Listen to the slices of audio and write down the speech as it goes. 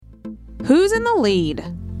Who's in the lead?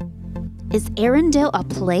 Is Arendelle a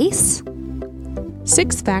place?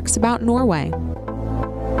 6 facts about Norway.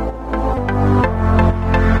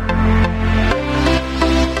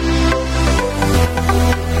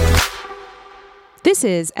 This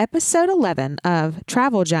is episode 11 of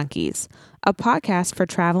Travel Junkies, a podcast for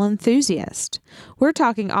travel enthusiasts. We're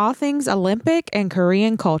talking all things Olympic and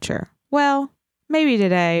Korean culture. Well, maybe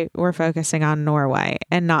today we're focusing on Norway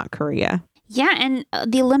and not Korea. Yeah, and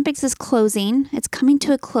the Olympics is closing. It's coming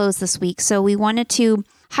to a close this week. So we wanted to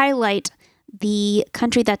highlight the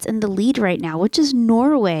country that's in the lead right now, which is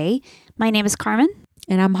Norway. My name is Carmen.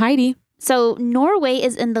 And I'm Heidi. So Norway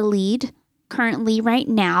is in the lead currently right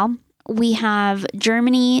now. We have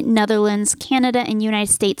Germany, Netherlands, Canada, and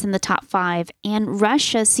United States in the top 5. And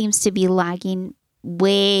Russia seems to be lagging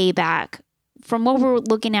way back. From what we're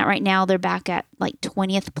looking at right now, they're back at like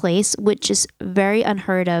 20th place, which is very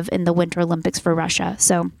unheard of in the Winter Olympics for Russia.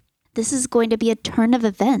 So this is going to be a turn of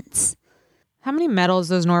events. How many medals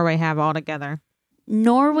does Norway have altogether?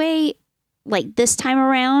 Norway, like this time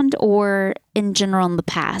around or in general in the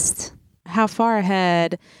past? How far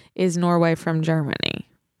ahead is Norway from Germany?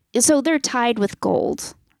 So they're tied with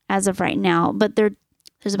gold as of right now, but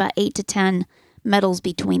there's about 8 to 10 medals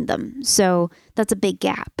between them. So that's a big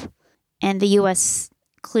gap. And the U.S.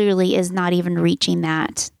 clearly is not even reaching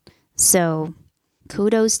that. So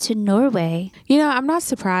kudos to Norway. You know, I'm not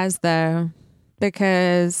surprised though,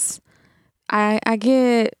 because I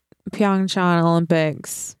get Pyeongchang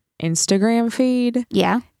Olympics Instagram feed.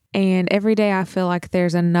 Yeah. And every day I feel like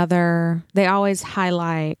there's another, they always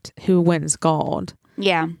highlight who wins gold.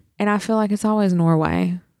 Yeah. And I feel like it's always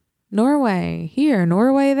Norway. Norway here,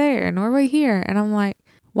 Norway there, Norway here. And I'm like,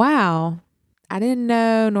 wow, I didn't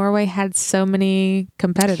know Norway had so many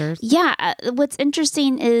competitors. Yeah. What's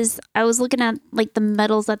interesting is I was looking at like the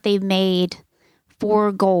medals that they've made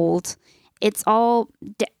for gold. It's all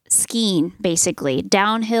skiing, basically.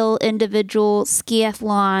 Downhill, individual,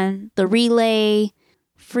 skiathlon, the relay,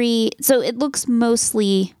 free. So it looks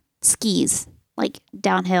mostly skis, like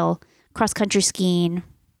downhill, cross-country skiing,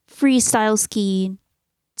 freestyle skiing,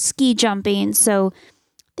 ski jumping. So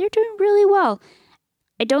they're doing really well.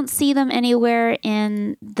 I don't see them anywhere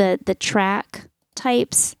in the track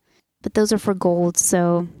types, but those are for gold.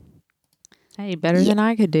 So, hey, better than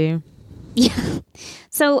I could do. Yeah.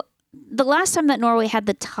 So the last time that Norway had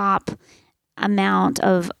the top amount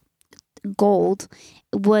of gold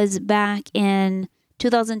was back in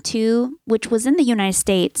 2002, which was in the United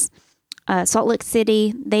States. Salt Lake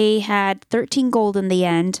City, they had 13 gold in the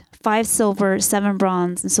end, 5 silver, 7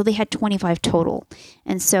 bronze, and so they had 25 total.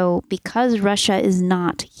 And so because Russia is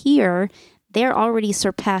not here, they're already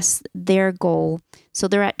surpassed their goal. So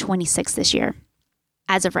they're at 26 this year,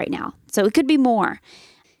 as of right now. So it could be more.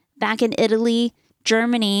 Back in Italy,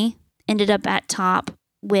 Germany ended up at top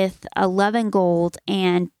with 11 gold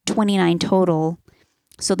and 29 total.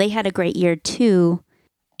 So they had a great year too.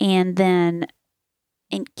 And then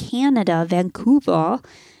in Canada, Vancouver,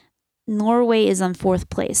 Norway is on 4th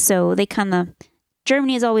place. So they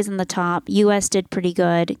Germany is always on the top. US did pretty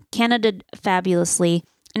good. Canada did fabulously.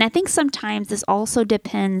 And I think sometimes this also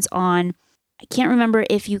depends on, I can't remember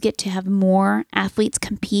if you get to have more athletes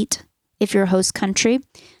compete if you're a host country,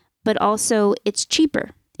 but also it's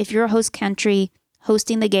cheaper. If you're a host country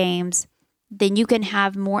hosting the games, then you can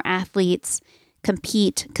have more athletes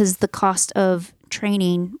compete because the cost of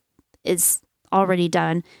training is already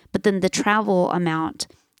done, but then the travel amount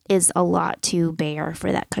is a lot to bear for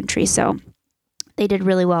that country. So they did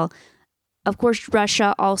really well. Of course,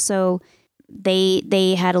 Russia also,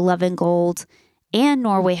 they had 11 gold and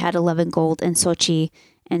Norway had 11 gold in Sochi.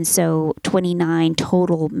 And so 29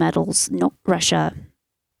 total medals Russia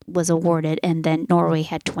was awarded, and then Norway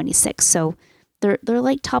had 26. So they're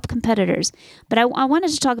like top competitors. But I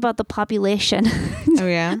wanted to talk about the population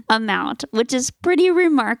amount, which is pretty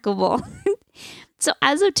remarkable. So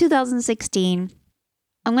as of 2016,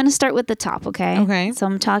 I'm going to start with the top, okay? Okay. So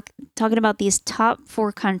I'm talking about these top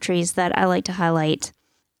 4 countries that I like to highlight.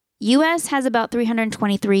 U.S. has about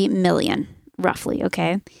 323 million, roughly,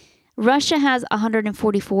 okay? Russia has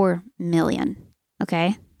 144 million,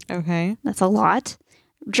 okay? Okay. That's a lot.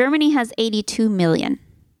 Germany has 82 million,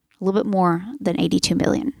 a little bit more than 82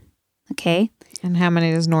 million, okay? And how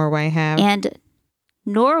many does Norway have? And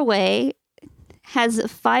Norway has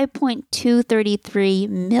 5.233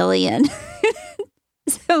 million.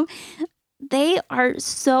 So they are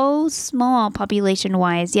so small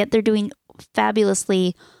population-wise, yet they're doing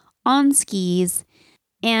fabulously on skis.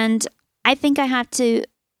 And I think you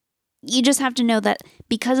just have to know that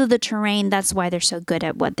because of the terrain, that's why they're so good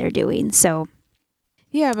at what they're doing. So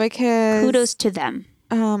yeah, because kudos to them.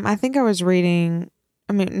 I think I was reading,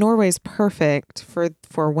 I mean, Norway's perfect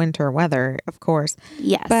for winter weather, of course.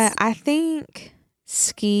 Yes. But I think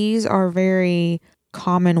skis are a very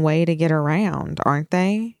common way to get around, aren't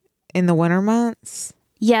they? In the winter months?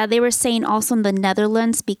 Yeah, they were saying also in the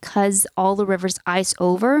Netherlands, because all the rivers ice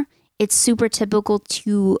over, it's super typical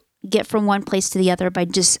to get from one place to the other by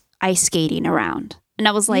just ice skating around. And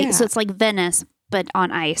I was like, Yeah. so it's like Venice, but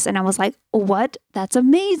on ice. And I was like, what? That's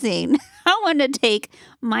amazing. I want to take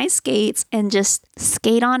my skates and just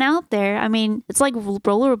skate on out there. I mean, it's like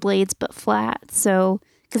rollerblades, but flat. So,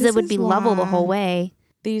 because it This would is be level the whole why way.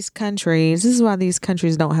 This is why these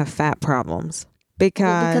countries don't have fat problems.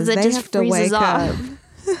 Because it they just have to freezes wake off. up.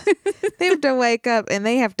 They have to wake up and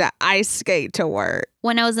they have to ice skate to work.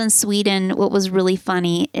 When I was in Sweden, what was really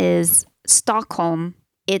funny is Stockholm.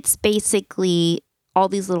 It's basically all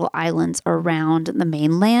these little islands around the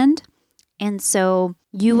mainland. And so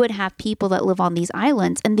you would have people that live on these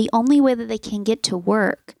islands, and the only way that they can get to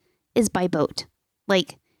work is by boat.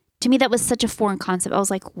 Like, to me, that was such a foreign concept. I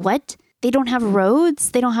was like, what? They don't have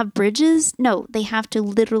roads? They don't have bridges? No, they have to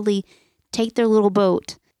literally take their little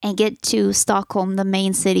boat and get to Stockholm, the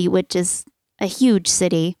main city, which is a huge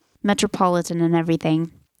city, metropolitan and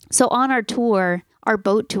everything. So on our tour, our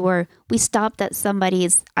boat tour, we stopped at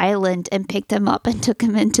somebody's island and picked him up and took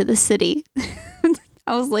him into the city.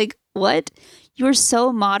 I was like, what? You're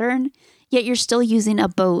so modern, yet you're still using a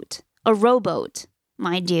boat, a rowboat,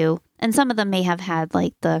 mind you. And some of them may have had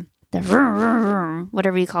like the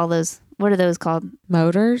whatever you call those. What are those called?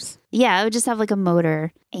 Motors? Yeah, it would just have like a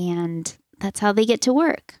motor, and that's how they get to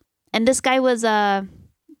work. And this guy was a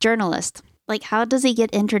journalist. Like, how does he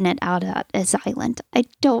get internet out at his island? I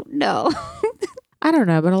don't know. I don't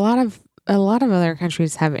know, but a lot of other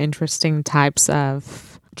countries have interesting types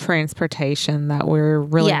of transportation that we're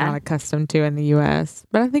really not accustomed to in the US.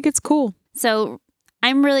 But I think it's cool. So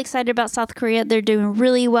I'm really excited about South Korea. They're doing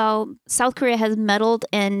really well. South Korea has medaled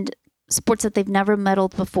in sports that they've never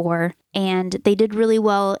medaled before. And they did really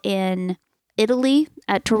well in Italy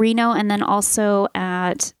at Torino and then also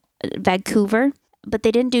at Vancouver. But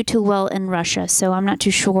they didn't do too well in Russia. So I'm not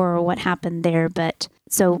too sure what happened there. But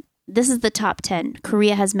so this is the top 10.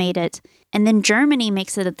 Korea has made it. And then Germany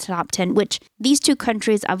makes it a top 10, which these two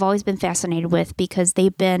countries I've always been fascinated with because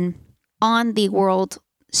they've been on the world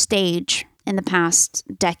stage in the past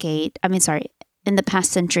in the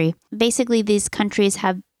past century. Basically, these countries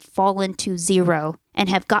have fallen to zero and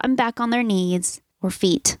have gotten back on their knees or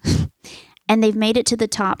feet. And they've made it to the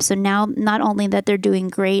top. So now, not only that they're doing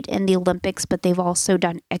great in the Olympics, but they've also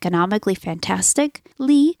done economically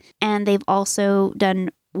fantastically. And they've also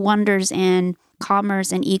done wonders in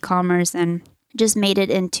commerce and e-commerce and just made it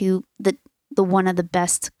into the one of the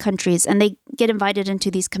best countries. And they get invited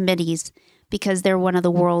into these committees because they're one of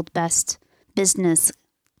the world best business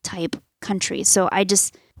type countries. So I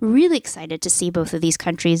just really excited to see both of these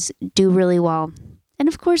countries do really well. And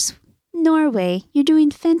of course, Norway, you're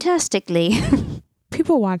doing fantastically.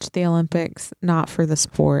 People watch the Olympics not for the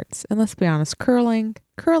sports. And let's be honest,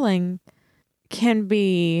 curling can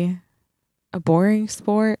be a boring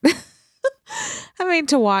sport. I mean,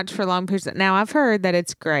 to watch for long periods. Now, I've heard that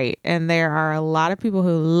it's great, and there are a lot of people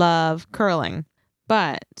who love curling,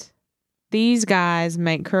 but these guys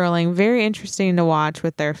make curling very interesting to watch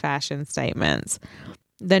with their fashion statements.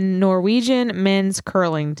 The Norwegian men's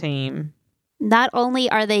curling team. Not only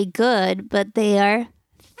are they good, but they are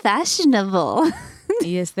fashionable.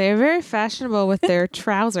 Yes, they're very fashionable with their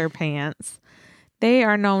trouser pants. They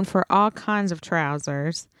are known for all kinds of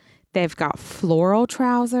trousers. They've got floral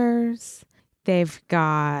trousers. They've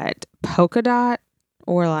got polka dot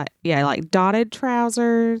or like dotted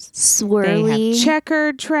trousers. Swirly. They have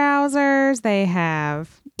checkered trousers. They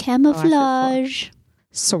have camouflage.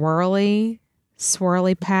 Swirly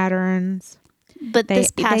patterns. But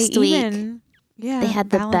this past week, they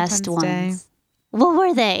had the best ones. Day. What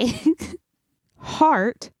were they?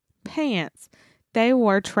 Heart pants. They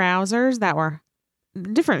wore trousers that were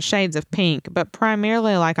different shades of pink, but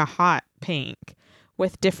primarily like a hot pink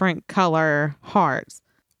with different color hearts.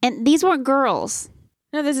 And these weren't girls.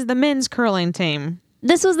 No, this is the men's curling team.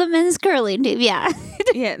 This was the men's curling team, yeah.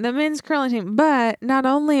 Yeah, the men's curling team. But not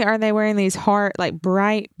only are they wearing these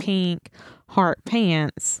bright pink heart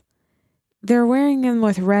pants, they're wearing them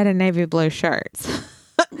with red and navy blue shirts.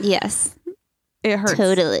 Yes. It hurts.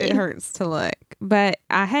 Totally. It hurts to look. But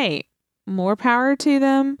more power to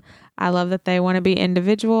them. I love that they want to be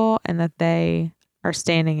individual and that they are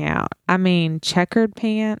standing out. I mean, checkered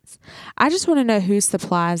pants. I just want to know who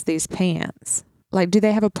supplies these pants. Like, do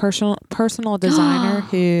they have a personal designer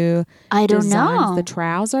who I don't designs know the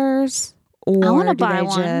trousers? Or I want to do buy they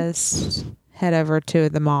one. just head over to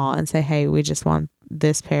the mall and say, hey, we just want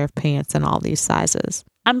this pair of pants in all these sizes.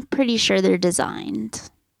 I'm pretty sure they're designed.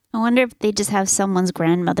 I wonder if they just have someone's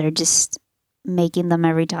grandmother just making them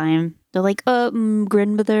every time. They're like,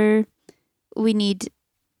 grandmother, we need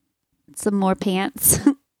some more pants.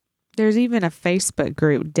 There's even a Facebook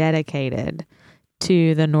group dedicated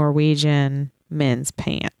to the Norwegian men's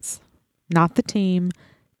pants. Not the team,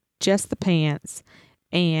 just the pants.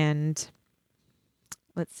 And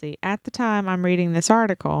let's see, at the time I'm reading this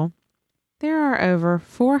article, there are over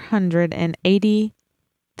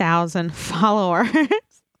 480,000 followers.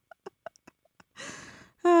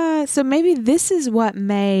 So maybe this is what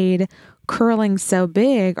made curling so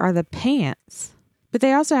big are the pants. But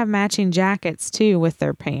they also have matching jackets too with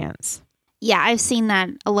their pants. Yeah, I've seen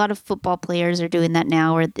that. A lot of football players are doing that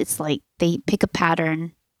now where it's like they pick a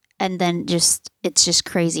pattern and then it's just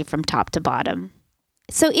crazy from top to bottom.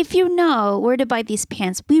 So if you know where to buy these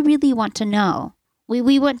pants, we really want to know.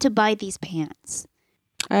 We want to buy these pants.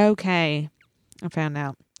 Okay, I found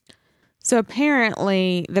out. So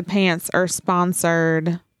apparently the pants are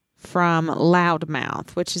sponsored from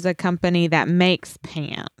Loudmouth, which is a company that makes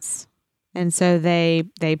pants. And so they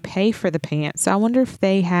pay for the pants. So I wonder if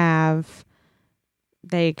they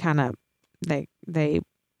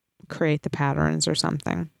create the patterns or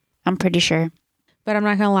something. I'm pretty sure. But I'm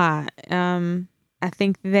not going to lie. I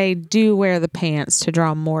think they do wear the pants to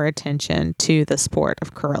draw more attention to the sport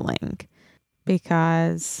of curling.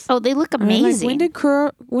 Because they look amazing.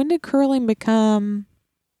 When did curling become?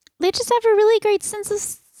 They just have a really great sense of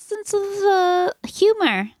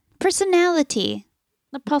humor, personality.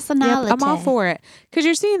 The personality. Yep, I'm all for it because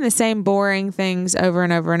you're seeing the same boring things over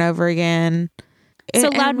and over and over again. So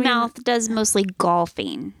Loudmouth does mostly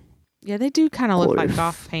golfing. Yeah, they do kind of look like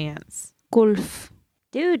golf pants. Golf.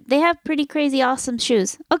 Dude, they have pretty crazy awesome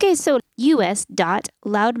shoes. Okay, so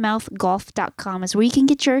us.loudmouthgolf.com is where you can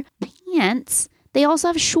get your pants. They also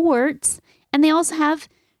have shorts, and they also have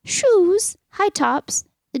shoes, high tops.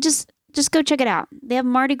 Just go check it out. They have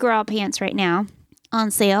Mardi Gras pants right now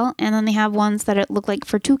on sale, and then they have ones that look like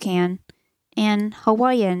for toucan and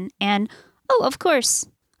Hawaiian. And, of course,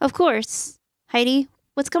 Heidi,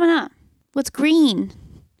 what's coming up? What's green?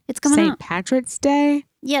 It's coming up. St. Patrick's Day?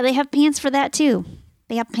 Yeah, they have pants for that, too.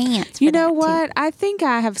 They have pants. You know what? Too. I think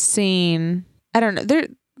I have seen, I don't know,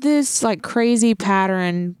 this like crazy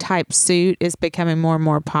pattern type suit is becoming more and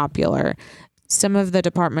more popular. Some of the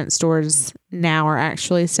department stores now are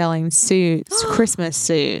actually selling suits, Christmas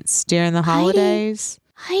suits during the holidays.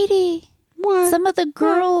 Heidi. What? Some of the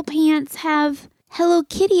girl pants have Hello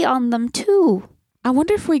Kitty on them too. I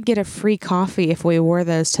wonder if we'd get a free coffee if we wore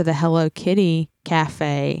those to the Hello Kitty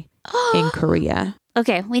cafe in Korea.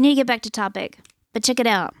 Okay, we need to get back to topic. But check it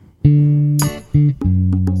out.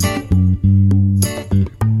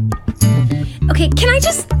 Okay, can I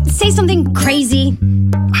just say something crazy?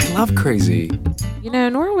 I love crazy. You know,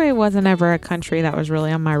 Norway wasn't ever a country that was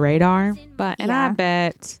really on my radar. And I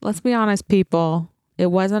bet, let's be honest, people, it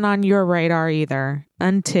wasn't on your radar either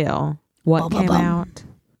until what came out?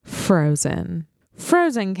 Frozen.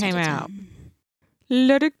 Frozen came out.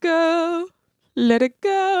 Let it go. Let it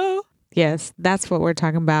go. Yes, that's what we're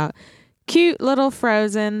talking about. Cute little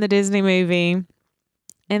Frozen, the Disney movie.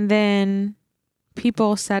 And then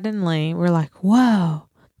people suddenly were like, whoa,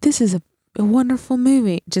 this is a wonderful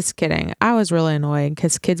movie. Just kidding. I was really annoyed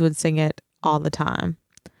because kids would sing it all the time.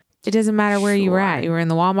 It doesn't matter where you were at. You were in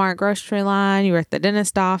the Walmart grocery line. You were at the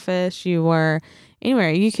dentist office. You were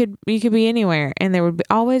anywhere. You could be anywhere. And there would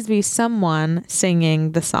always be someone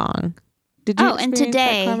singing the song. Did you and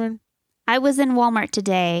today, that, I was in Walmart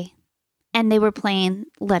today and they were playing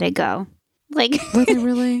Let It Go. Like, were they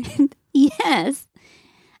really? Yes.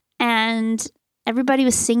 And everybody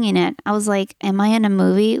was singing it. I was like, am I in a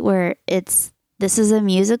movie where this is a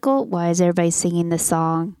musical? Why is everybody singing this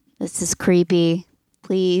song? This is creepy.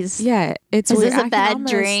 Please. Yeah. Is this a bad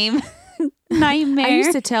dream? Nightmare. I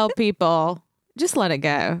used to tell people, just let it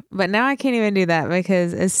go. But now I can't even do that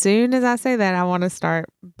because as soon as I say that, I want to start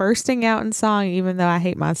bursting out in song, even though I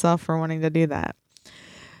hate myself for wanting to do that.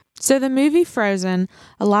 So the movie Frozen,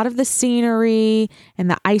 a lot of the scenery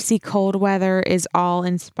and the icy cold weather is all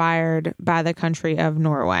inspired by the country of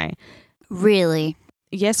Norway. Really?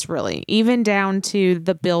 Yes, really. Even down to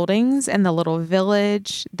the buildings and the little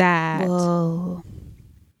village that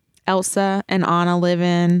Elsa and Anna live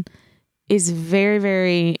in is very,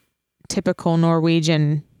 very typical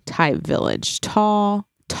Norwegian type village. Tall,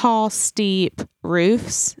 steep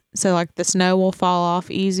roofs. So like the snow will fall off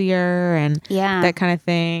easier and that kind of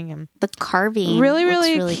thing. And the carving.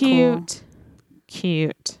 Really cute. Cool.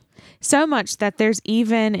 Cute. So much that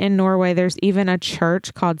in Norway, there's even a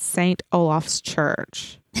church called St. Olaf's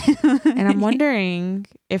Church. And I'm wondering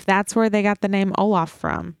if that's where they got the name Olaf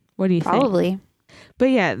from. What do you think? Probably. But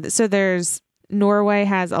yeah, so Norway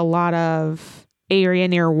has a lot of area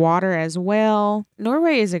near water as well.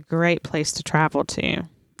 Norway is a great place to travel to,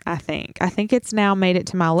 I think. I think it's now made it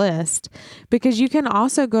to my list because you can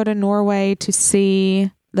also go to Norway to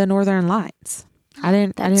see the Northern Lights. I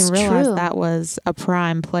didn't realize that was a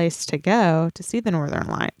prime place to go to see the Northern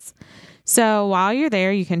Lights. So while you're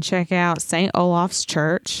there, you can check out St. Olaf's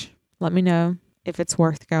Church. Let me know if it's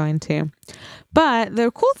worth going to. But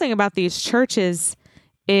the cool thing about these churches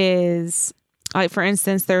is, like, for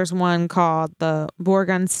instance, there's one called the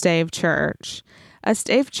Borgund Stave Church. A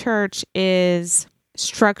stave church is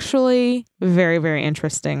structurally very, very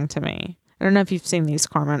interesting to me. I don't know if you've seen these,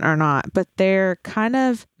 Carmen, or not, but they're kind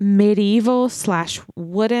of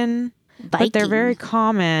medieval/wooden, but they're very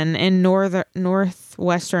common in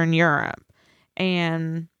northwestern Europe.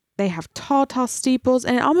 And they have tall, tall steeples,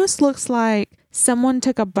 and it almost looks like someone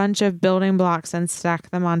took a bunch of building blocks and stacked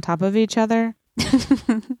them on top of each other.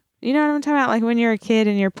 You know what I'm talking about? Like when you're a kid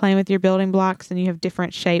and you're playing with your building blocks and you have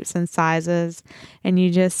different shapes and sizes and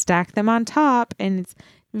you just stack them on top, and it's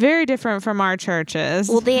very different from our churches.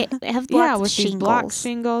 Well, they have lots of with shingles. These block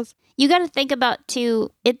shingles. You got to think about too.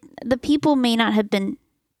 The people may not have been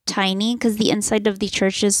tiny because the inside of the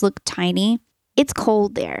churches look tiny. It's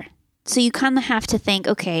cold there, so you kind of have to think,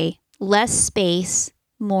 okay, less space,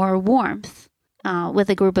 more warmth with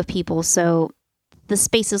a group of people. So the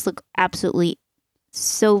spaces look absolutely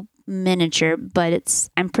so miniature, but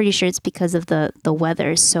I'm pretty sure it's because of the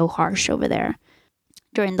weather is so harsh over there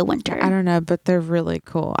during the winter. I don't know, but they're really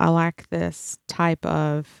cool. I like this type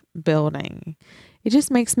of building. It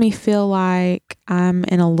just makes me feel like I'm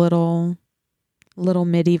in a little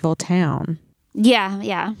medieval town.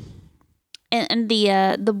 Yeah. And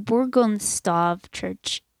the Borgundstave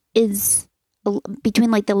Church is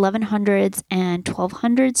between like the 1100s and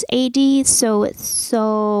 1200s AD, so it's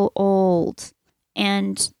so old.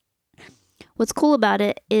 And what's cool about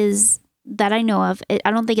it is that I know of,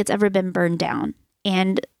 I don't think it's ever been burned down.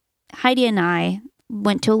 And Heidi and I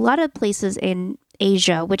went to a lot of places in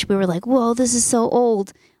Asia, which we were like, whoa, this is so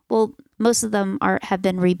old. Well, most of them have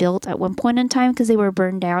been rebuilt at one point in time because they were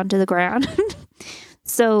burned down to the ground.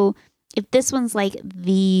 So if this one's like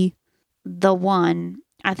the one,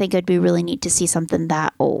 I think it'd be really neat to see something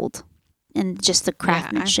that old. And just the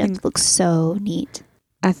craftsmanship looks so neat.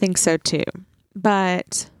 I think so too.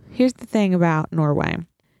 But here's the thing about Norway.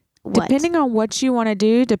 What? Depending on what you want to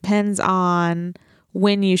do depends on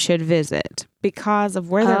when you should visit because of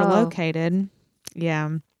where they're located. Yeah.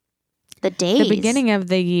 The days. The beginning of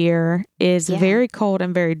the year is very cold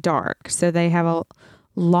and very dark. So they have a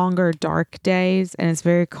longer dark days and it's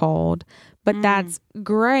very cold. But that's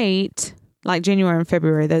great, like January and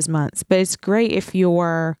February, those months. But it's great if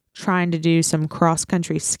you're trying to do some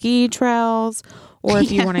cross-country ski trails or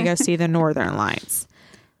if you want to go see the Northern Lights.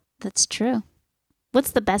 That's true.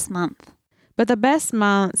 What's the best month? But the best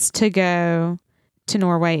months to go to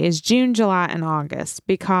Norway is June, July, and August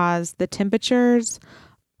because the temperatures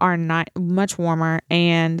are not much warmer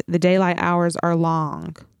and the daylight hours are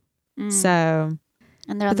long. So,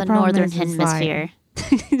 and they're on the northern hemisphere.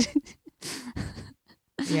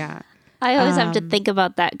 Yeah. I always have to think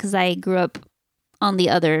about that because I grew up on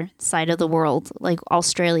the other side of the world, like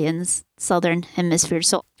Australians, southern hemisphere.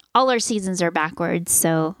 So all our seasons are backwards.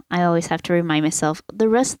 So I always have to remind myself, the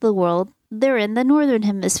rest of the world, they're in the northern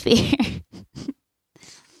hemisphere.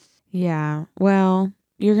 Yeah. Well,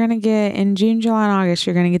 you're going to get in June, July, and August,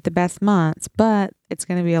 you're going to get the best months, but it's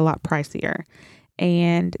going to be a lot pricier.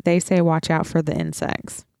 And they say watch out for the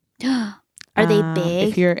insects. Are they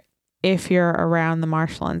big? If you're around the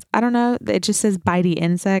marshlands. I don't know. It just says bitey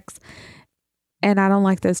insects. And I don't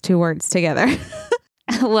like those two words together.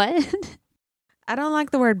 What? I don't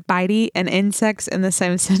like the word bitey and insects in the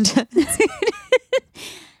same sentence.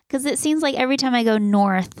 Because it seems like every time I go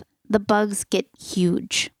north, the bugs get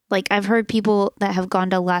huge. Like I've heard people that have gone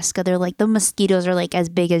to Alaska, they're like, the mosquitoes are like as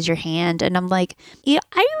big as your hand. And I'm like, yeah,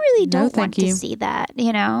 I really don't want to see that,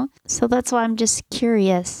 you know? So that's why I'm just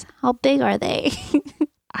curious. How big are they?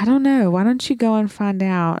 I don't know. Why don't you go and find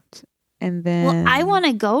out? And then... Well, I want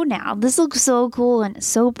to go now. This looks so cool and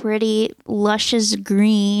so pretty. Luscious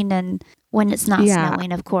green. And when it's not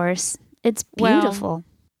snowing, of course. It's beautiful. Well,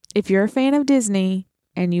 if you're a fan of Disney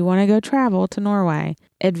and you want to go travel to Norway,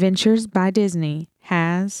 Adventures by Disney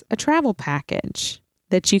has a travel package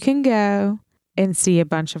that you can go and see a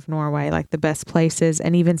bunch of Norway, like the best places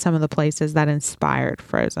and even some of the places that inspired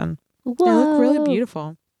Frozen. Whoa. They look really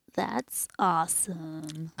beautiful. That's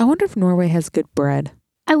awesome. I wonder if Norway has good bread.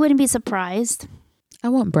 I wouldn't be surprised. I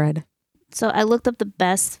want bread. So I looked up the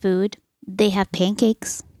best food. They have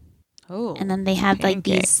pancakes. Oh. And then they have like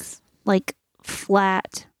these like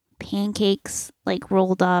flat pancakes like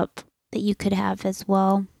rolled up that you could have as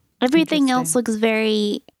well. Everything else looks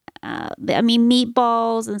very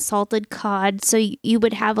meatballs and salted cod. So you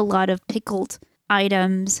would have a lot of pickled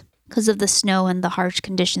items because of the snow and the harsh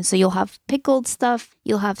conditions. So you'll have pickled stuff.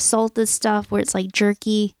 You'll have salted stuff where it's like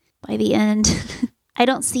jerky by the end. I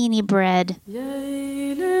don't see any bread.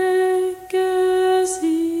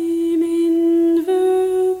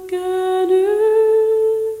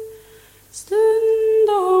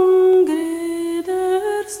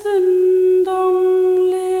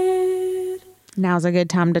 Now's a good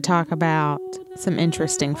time to talk about some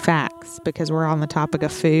interesting facts because we're on the topic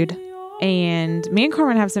of food. And me and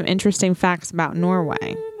Carmen have some interesting facts about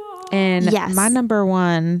Norway. And my number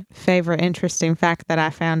one favorite interesting fact that I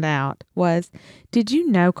found out was, did you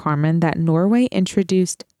know, Carmen, that Norway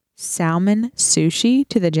introduced salmon sushi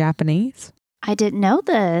to the Japanese? I didn't know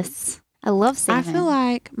this. I love salmon. I feel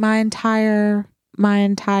like my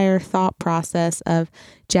entire thought process of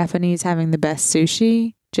Japanese having the best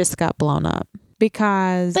sushi just got blown up.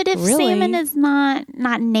 Because But if salmon is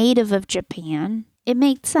not native of Japan, it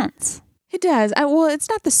makes sense. It does. Well, it's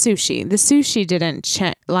not the sushi. The sushi didn't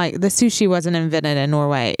the sushi wasn't invented in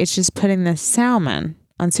Norway. It's just putting the salmon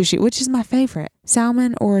on sushi, which is my favorite.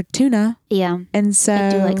 Salmon or tuna. Yeah. And so I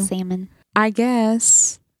do like salmon. I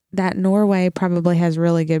guess that Norway probably has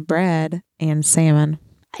really good bread and salmon.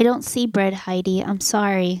 I don't see bread, Heidi. I'm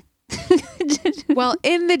sorry. Well,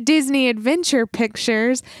 in the Disney Adventure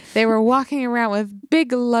pictures, they were walking around with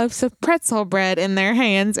big loaves of pretzel bread in their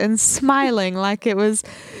hands and smiling like it was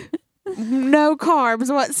no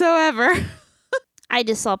carbs whatsoever. I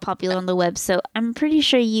just saw popular on the web, so I'm pretty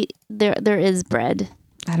sure there is bread.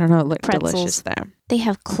 I don't know. It looked Pretzels. delicious though. They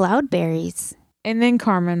have cloudberries. And then,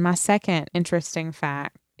 Carmen, my second interesting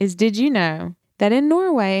fact is, did you know that in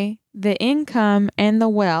Norway, the income and the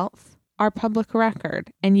wealth are public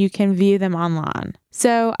record and you can view them online?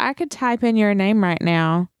 So I could type in your name right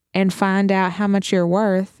now and find out how much you're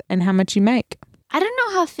worth and how much you make. I don't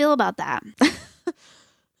know how I feel about that. Because...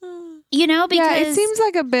 Yeah, it seems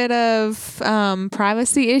like a bit of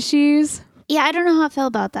privacy issues. Yeah, I don't know how I feel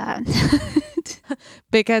about that.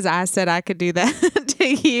 Because I said I could do that to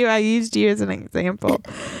you. I used you as an example.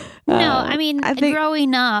 No, I think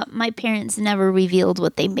growing up, my parents never revealed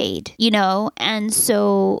what they made, and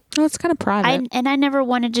so... Oh, it's kind of private. I never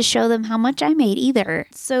wanted to show them how much I made either.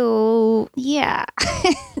 So, yeah.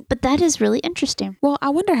 But that is really interesting. Well, I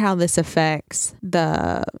wonder how this affects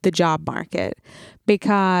the job market.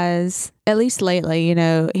 Because at least lately,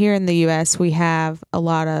 here in the U.S., we have a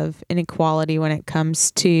lot of inequality when it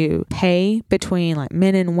comes to pay between like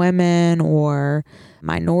men and women or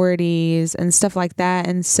minorities and stuff like that.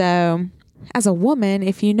 And so as a woman,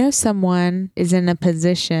 if you know someone is in a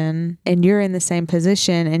position and you're in the same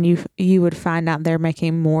position and you would find out they're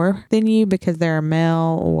making more than you because they're a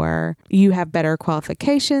male or you have better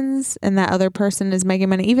qualifications and that other person is making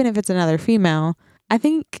money, even if it's another female, I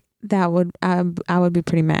think that would I would be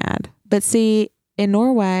pretty mad. But see, in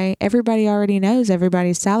Norway, everybody already knows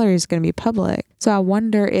everybody's salary is going to be public. So I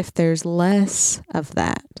wonder if there's less of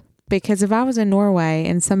that. Because if I was in Norway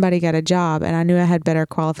and somebody got a job and I knew I had better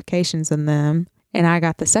qualifications than them and I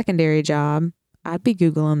got the secondary job, I'd be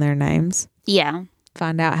Googling their names. Yeah.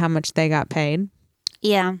 Find out how much they got paid.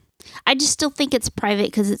 Yeah. I just still think it's private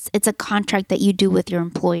because it's a contract that you do with your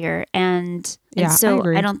employer, and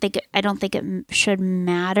so I don't think it should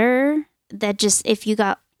matter. That just if you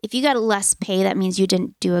got less pay, that means you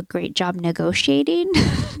didn't do a great job negotiating.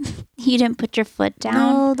 You didn't put your foot down.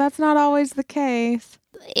 No, that's not always the case.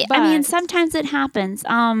 Sometimes it happens.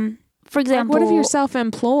 For example, what if you're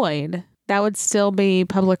self-employed? That would still be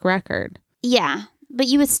public record. Yeah, but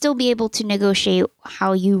you would still be able to negotiate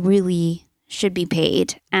how you really should be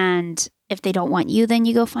paid, and if they don't want you, then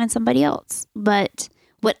you go find somebody else. But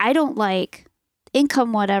what I don't like,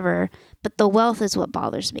 income whatever, but the wealth is what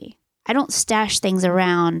bothers me. I don't stash things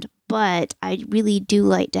around, but I really do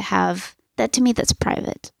like to have that. To me, that's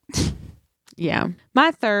private. Yeah.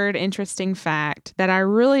 My third interesting fact that I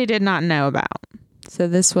really did not know about, so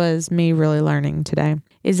this was me really learning today,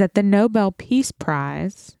 is that the Nobel Peace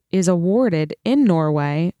Prize is awarded in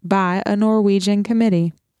Norway by a Norwegian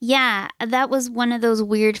committee. Yeah, that was one of those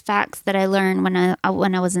weird facts that I learned when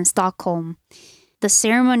I was in Stockholm. The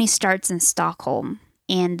ceremony starts in Stockholm,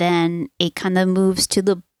 and then it kind of moves to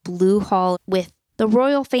the Blue Hall with the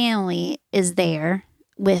royal family is there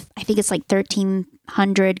with, I think it's like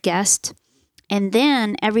 1,300 guests. And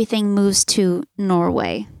then everything moves to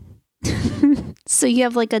Norway. So you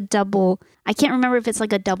have like a double, I can't remember if it's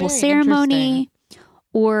like a double Very ceremony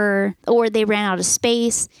or they ran out of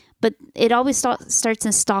space, but it always starts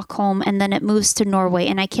in Stockholm and then it moves to Norway.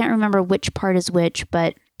 And I can't remember which part is which,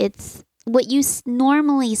 but it's what you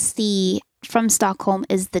normally see from Stockholm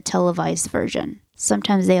is the televised version.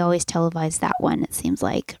 Sometimes they always televise that one, it seems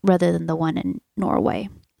like, rather than the one in Norway.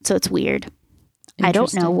 So it's weird. I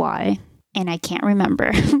don't know why, and I can't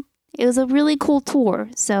remember. It was a really cool tour,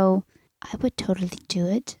 so I would totally do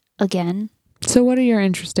it again. So what are your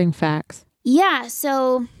interesting facts? Yeah,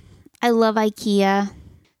 so I love IKEA.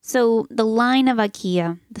 So the line of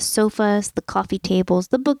IKEA, the sofas, the coffee tables,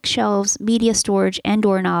 the bookshelves, media storage, and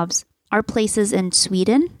doorknobs are places in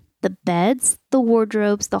Sweden. The beds, the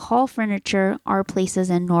wardrobes, the hall furniture are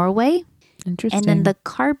places in Norway. Interesting. And then the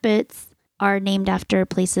carpets are named after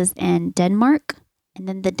places in Denmark. And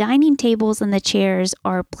then the dining tables and the chairs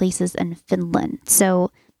are places in Finland.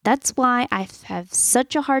 So that's why I have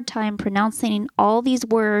such a hard time pronouncing all these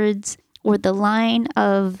words or the line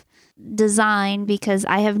of design because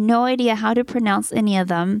I have no idea how to pronounce any of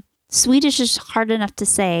them. Swedish is hard enough to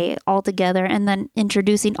say altogether, and then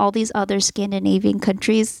introducing all these other Scandinavian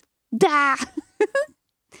countries.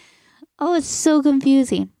 Oh, it's so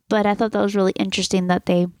confusing. But I thought that was really interesting that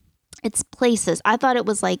it's places. I thought it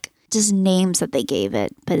was like just names that they gave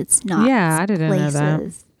it, but it's not. Yeah, I didn't know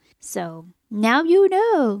that. So now you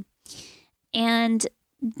know. And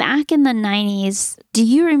back in the 90s, do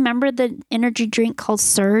you remember the energy drink called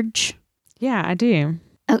Surge? Yeah, I do.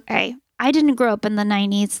 Okay. I didn't grow up in the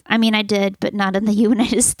 90s. I mean, I did, but not in the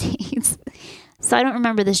United States. So I don't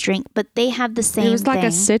remember this drink, but they have the same thing. It was like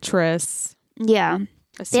a citrus. Yeah.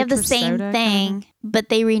 They have the citrus same soda thing, but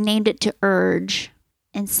they renamed it to Urge.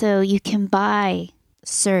 And so you can buy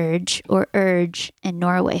Surge or Urge in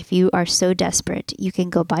Norway if you are so desperate. You can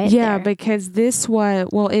go buy it Yeah, there. because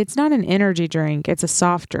it's not an energy drink. It's a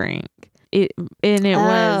soft drink. It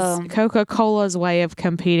was Coca-Cola's way of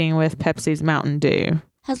competing with Pepsi's Mountain Dew.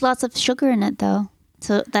 Has lots of sugar in it, though.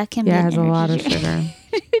 So that can be Yeah, it an has a lot of energy drink.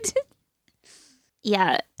 sugar.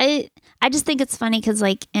 Yeah, I just think it's funny because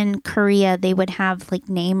like in Korea they would have like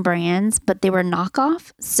name brands, but they were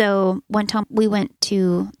knockoff. So one time we went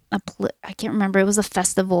to I can't remember, it was a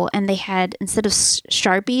festival, and they had, instead of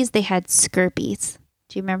Sharpies, they had Skirpies.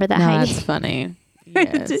 Do you remember that, No, Heidi? that's funny.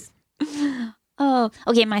 Yes. Oh,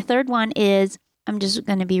 okay. My third one is, I'm just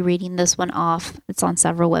going to be reading this one off. It's on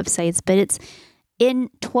several websites, but it's in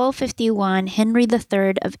 1251, Henry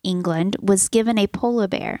III of England was given a polar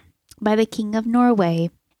bear by the King of Norway,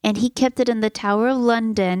 and he kept it in the Tower of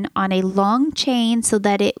London on a long chain so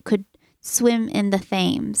that it could swim in the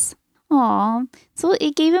Thames. Aw, so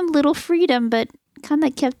it gave him little freedom, but kind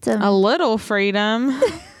of kept him. A little freedom.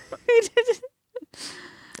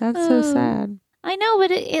 That's so sad. I know,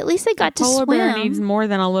 but at least it got to swim. Polar bear needs more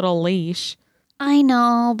than a little leash. I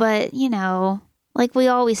know, but like we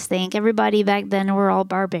always think, everybody back then were all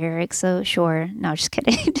barbaric, so sure. No, just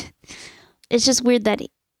kidding. It's just weird that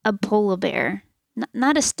a polar bear,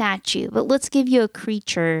 not a statue, but let's give you a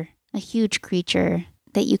creature, a huge creature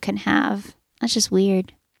that you can have. That's just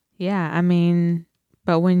weird. Yeah, I mean,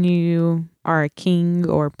 but when you are a king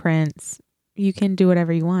or prince, you can do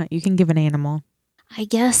whatever you want. You can give an animal. I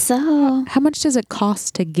guess so. How much does it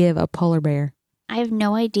cost to give a polar bear? I have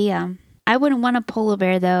no idea. I wouldn't want a polar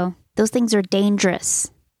bear, though. Those things are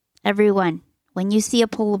dangerous. Everyone, when you see a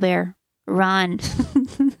polar bear, run.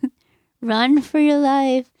 Run for your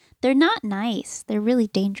life. They're not nice. They're really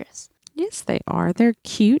dangerous. Yes, they are. They're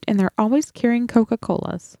cute, and they're always carrying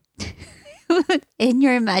Coca-Colas. In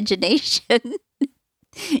your imagination.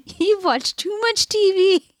 You've watched too much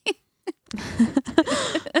TV.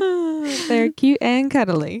 They're cute and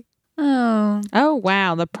cuddly. Oh. Oh,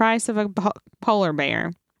 wow. The price of a polar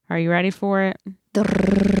bear. Are you ready for it?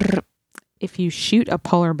 If you shoot a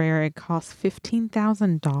polar bear, it costs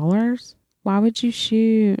 $15,000. Why would you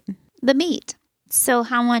shoot? The meat. So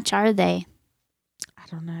how much are they? I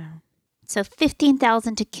don't know. So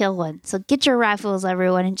 $15,000 to kill one. So get your rifles,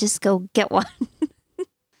 everyone, and just go get one.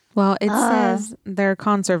 Well, it says their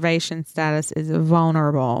conservation status is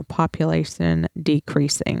vulnerable, population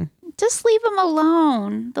decreasing. Just leave them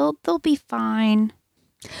alone. They'll be fine.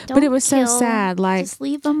 But it was so sad. Like, just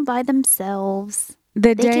leave them by themselves.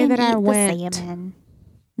 the They day can that I eat the went salmon.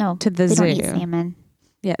 No, to the they zoo. don't eat salmon.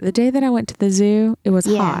 Yeah, the day that I went to the zoo, it was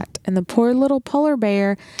Yeah. hot. And the poor little polar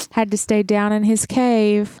bear had to stay down in his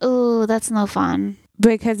cave Oh, that's no fun.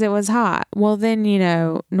 because it was hot. Well, then,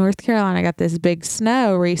 North Carolina got this big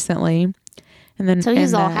snow recently. And then So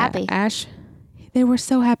he's all happy. They were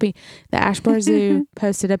so happy. The Asheboro Zoo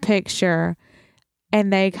posted a picture,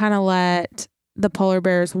 and they kind of let the polar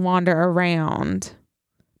bears wander around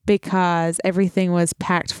because everything was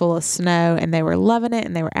packed full of snow and they were loving it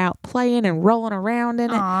and they were out playing and rolling around in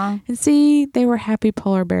Aw. it. And see, they were happy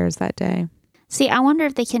polar bears that day. See, I wonder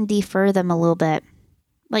if they can defer them a little bit.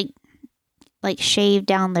 Like shave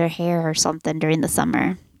down their hair or something during the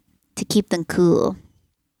summer to keep them cool.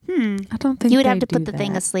 I don't think You would have they to put do the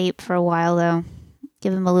thing that. asleep for a while, though.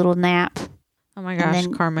 Give him a little nap. Oh my gosh,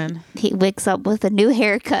 then- Carmen. He wakes up with a new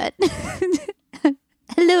haircut.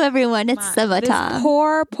 Hello, everyone. It's This summertime.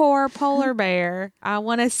 poor polar bear. I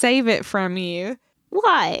want to save it from you.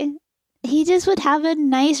 Why? He just would have a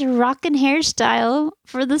nice rockin' hairstyle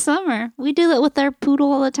for the summer. We do that with our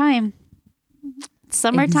poodle all the time.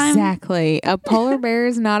 Summertime. Exactly. A polar bear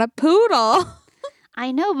is not a poodle.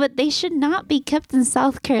 I know, but they should not be kept in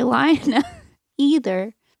South Carolina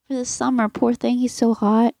either for the summer. Poor thing. He's so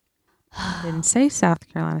hot. I didn't say South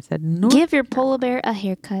Carolina. I said North. Give your polar bear a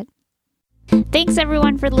haircut. Thanks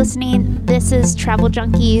everyone for listening. This is Travel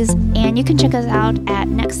Junkies, and you can check us out at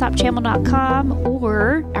nextstopchannel.com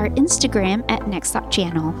or our Instagram at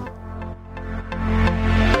nextstopchannel.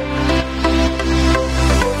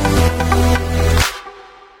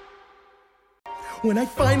 When I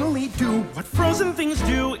finally do what frozen things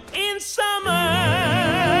do in summer.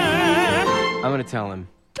 I'm gonna tell him.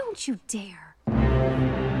 Don't you dare.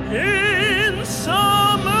 In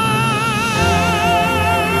summer.